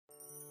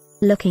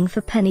Looking for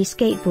penny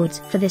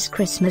skateboards for this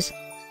Christmas?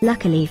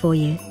 Luckily for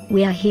you,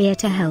 we are here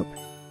to help.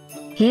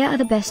 Here are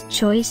the best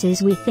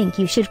choices we think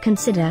you should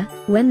consider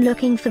when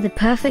looking for the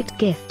perfect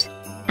gift.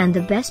 And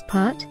the best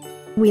part?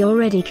 We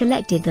already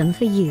collected them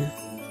for you.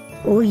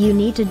 All you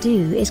need to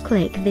do is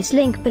click this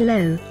link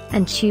below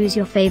and choose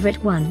your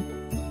favorite one.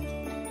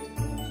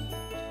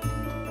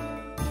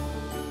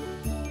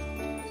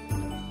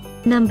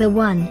 Number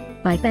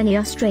 1, by Penny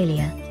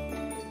Australia.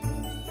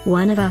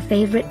 One of our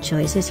favorite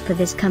choices for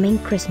this coming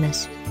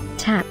Christmas.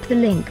 Tap the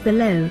link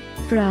below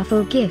for our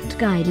full gift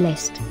guide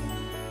list.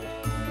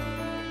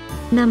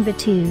 Number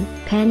 2,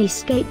 Penny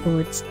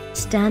Skateboards,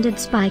 Standard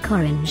Spike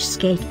Orange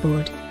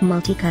Skateboard,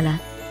 Multicolor.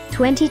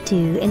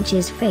 22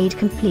 inches Fade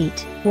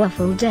Complete,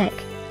 Waffle Deck,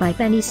 by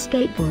Penny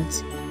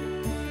Skateboards.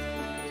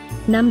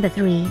 Number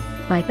 3,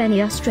 by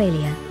Penny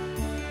Australia.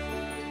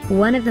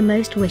 One of the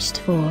most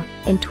wished for,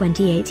 in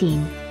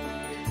 2018.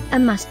 A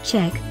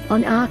must-check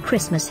on our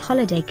Christmas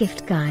holiday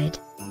gift guide.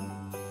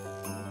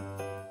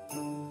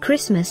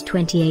 Christmas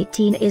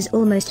 2018 is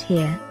almost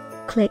here.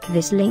 Click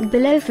this link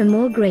below for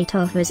more great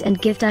offers and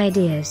gift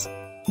ideas.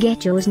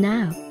 Get yours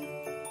now.